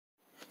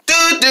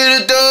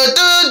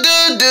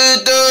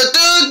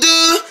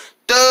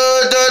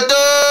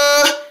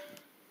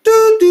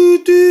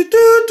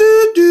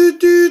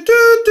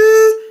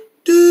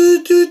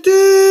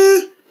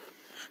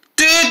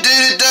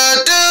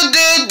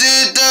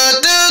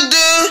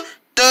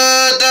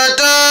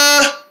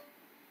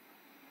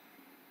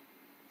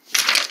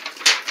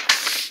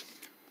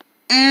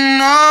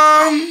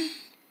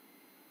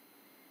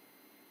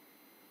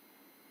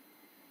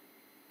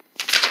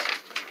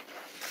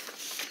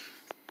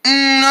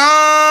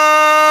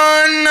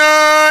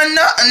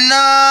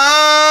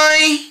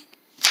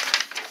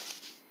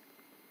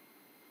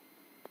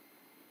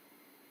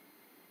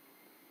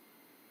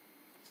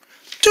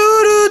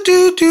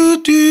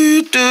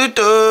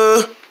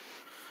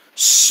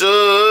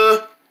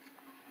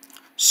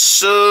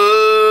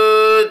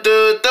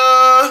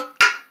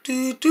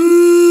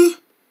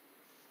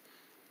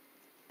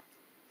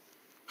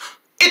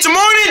It's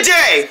morning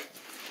day!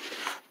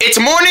 It's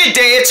morning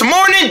day, it's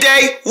morning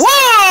day!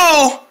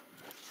 Whoa!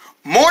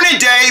 Morning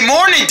day,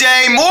 morning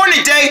day,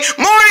 morning day,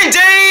 morning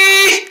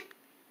day!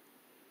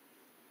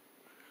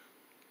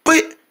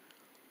 But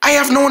I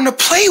have no one to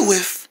play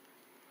with.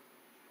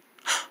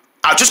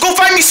 I'll just go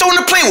find me someone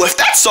to play with,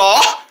 that's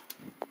all!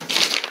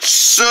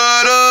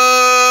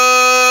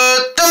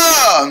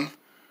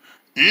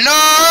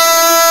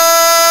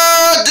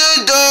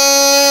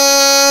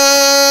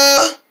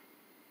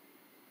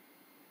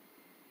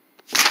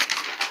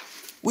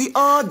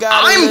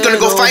 I'm gonna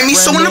go find me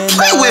someone to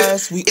play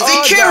with if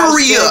they can't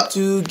hurry up.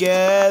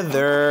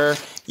 Together,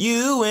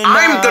 you and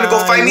I'm gonna go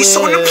find me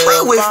someone to play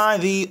with.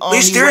 At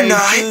least they're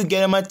not. To get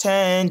them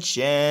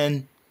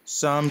attention.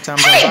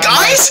 Sometimes hey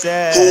guys,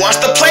 who wants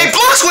to play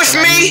blocks with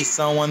me?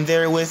 Someone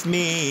there with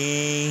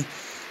me.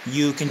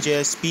 You can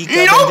just speak up.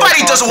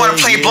 Nobody doesn't want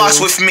to play blocks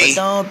with me.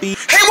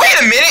 Hey,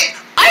 wait a minute!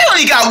 I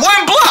only got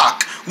one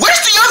block.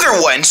 Where's the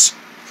other ones?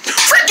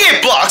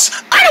 Forget blocks.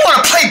 I don't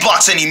want to play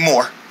blocks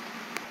anymore.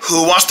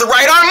 Who wants to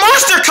ride on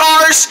monster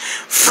cars?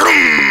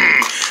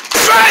 Vroom!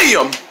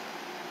 Bam!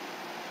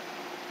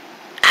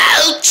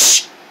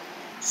 Ouch!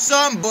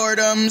 Some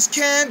boredoms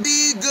can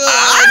be good.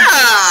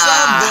 Ah!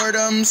 Some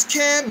boredoms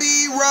can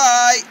be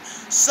right.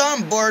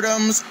 Some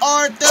boredoms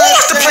aren't the Who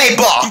wants to same. play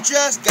ball? You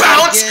just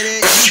gotta Bounce! get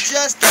it. You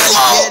just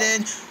gotta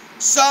get it.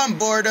 Some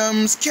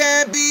boredoms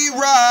can be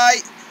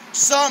right.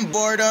 Some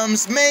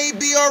boredoms may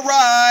be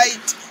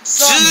alright.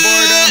 Some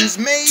boredoms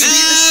may be the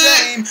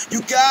same.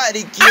 You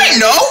gotta get it. I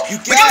know! We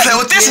can play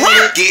with this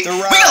rocket! We can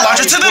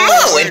launch it to the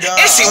moon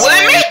and see will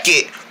it make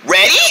it!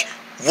 Ready?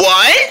 1,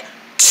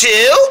 2,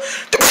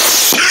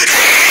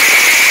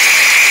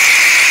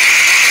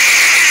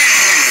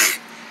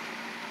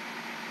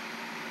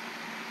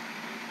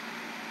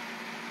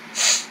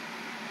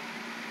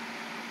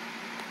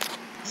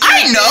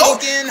 I know!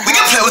 We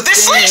can play with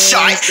this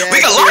slingshot! We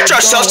can launch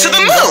ourselves to the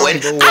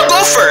moon! I'll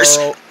go first!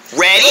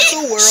 Ready,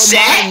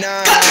 set,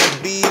 go!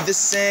 Be the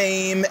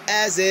same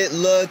as it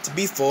looked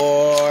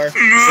before. So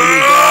you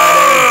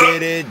gotta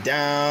get it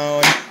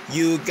down.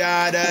 You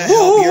gotta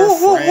help your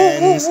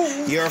friends.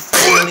 Your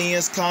family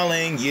is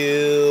calling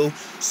you.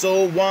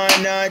 So why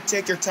not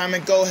take your time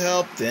and go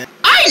help them?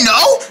 I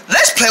know!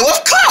 Let's play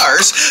with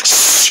cars!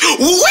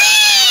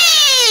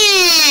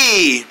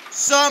 Whee!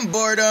 Some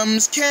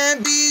boredoms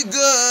can be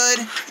good.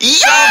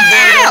 Yeah! Some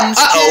boredoms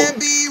can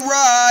be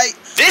right.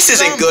 This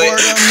isn't Some good.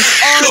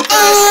 boredoms aren't the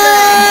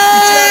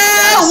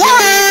same. Some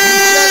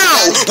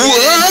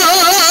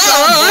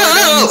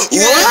boredoms may be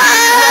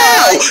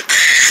alright.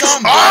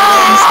 Some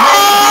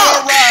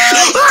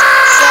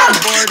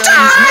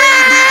boredoms may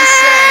be the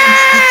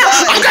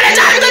same. I'm gonna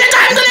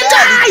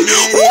die!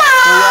 Wow!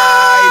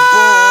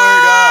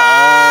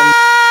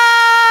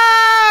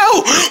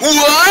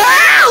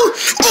 Wow!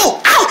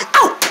 Oh! Ow!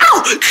 Ow!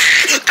 Ow!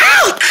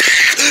 Ow!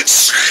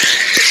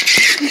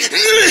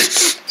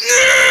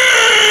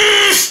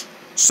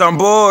 Some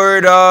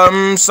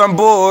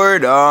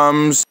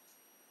boredoms.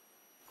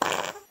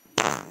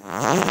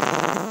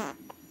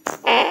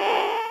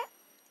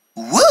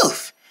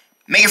 Woof!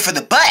 Make it for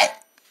the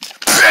butt.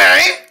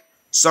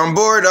 Some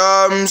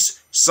boredoms.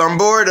 Some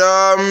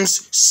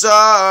boredoms.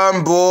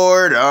 Some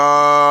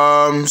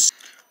boredoms.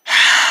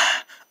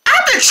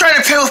 I've been trying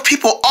to play with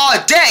people all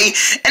day,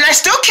 and I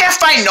still can't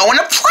find no one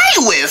to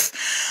play with.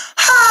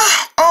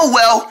 Oh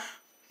well,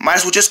 might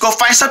as well just go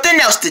find something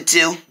else to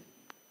do.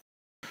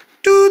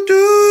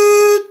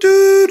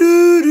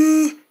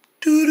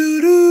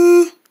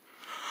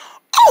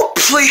 Oh,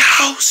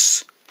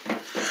 Playhouse!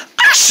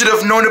 I should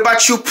have known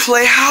about you,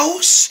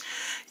 Playhouse.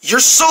 You're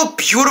so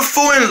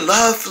beautiful and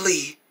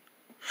lovely.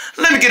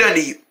 Let me get under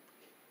you.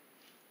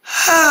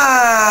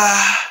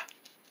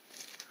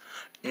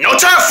 No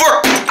time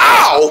for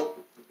ow!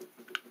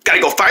 Gotta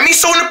go find me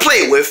someone to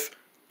play with.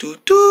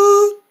 Put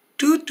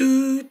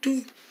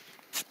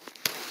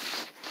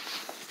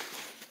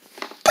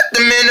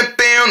them in a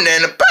barrel,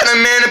 and put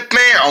them in a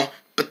barrel.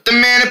 Put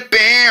them in a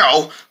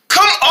barrel.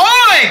 Come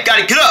on!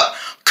 Gotta get up.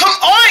 Come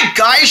on,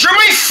 guys, you're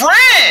my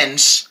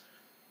friends.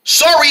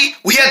 Sorry,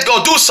 we had to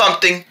go do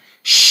something.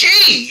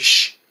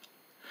 Sheesh.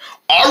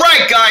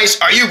 Alright guys,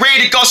 are you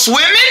ready to go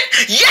swimming?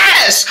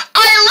 Yes!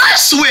 I love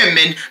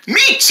swimming!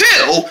 Me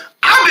too!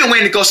 I've been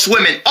waiting to go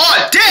swimming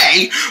all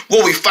day.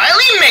 Well, we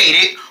finally made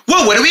it.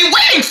 Well, what are we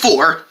waiting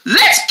for?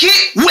 Let's get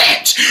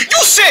wet!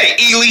 You said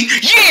it, Ely!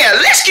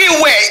 Yeah, let's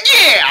get wet!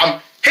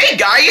 Yeah! Hey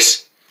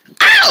guys!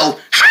 Ow!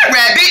 Hi,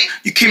 Rabbit!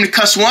 You came to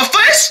come swim with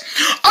us?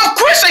 Of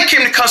course I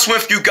came to come swim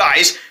with you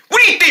guys!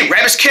 What do you think,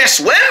 rabbits can't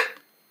swim?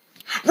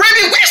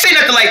 Rabbit, we didn't say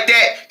nothing like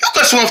that! You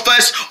can swim with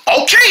us!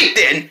 Okay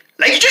then!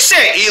 Like you just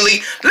said, Ely,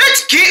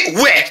 let's get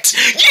wet!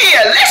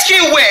 Yeah, let's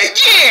get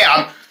wet!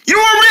 Yeah! You know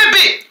what,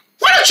 Rabbit?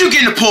 Why don't you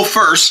get in the pool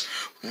first?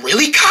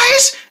 Really,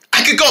 guys?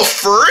 I could go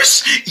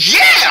first?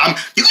 Yeah!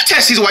 You can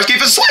test these white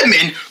skates for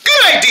swimming!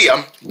 Good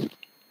idea!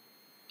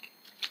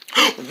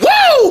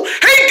 Whoa!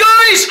 Hey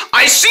guys!